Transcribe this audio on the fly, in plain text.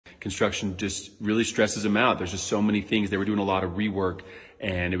construction just really stresses them out. There's just so many things. They were doing a lot of rework,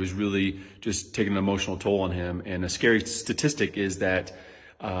 and it was really just taking an emotional toll on him. And a scary statistic is that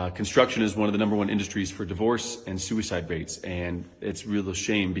construction is one of the #1 industries for divorce and suicide rates. And it's really a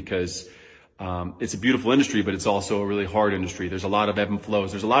shame because it's a beautiful industry, but it's also a really hard industry. There's a lot of ebb and flows.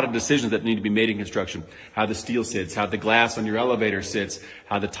 There's a lot of decisions that need to be made in construction. How the steel sits, how the glass on your elevator sits,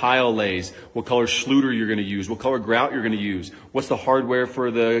 how the tile lays, what color Schluter you're going to use, what color grout you're going to use, what's the hardware for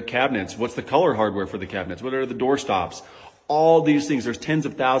the cabinets, what's the color hardware for the cabinets, what are the door stops. All these things, there's tens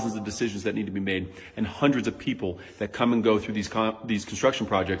of thousands of decisions that need to be made and hundreds of people that come and go through these construction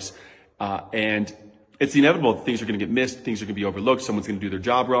projects. And it's inevitable that things are going to get missed, things are going to be overlooked, someone's going to do their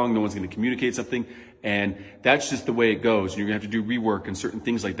job wrong, no one's going to communicate something, and that's just the way it goes. And you're going to have to do rework and certain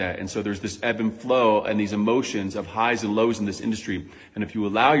things like that. And so there's this ebb and flow and these emotions of highs and lows in this industry. And if you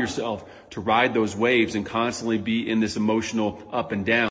allow yourself to ride those waves and constantly be in this emotional up and down,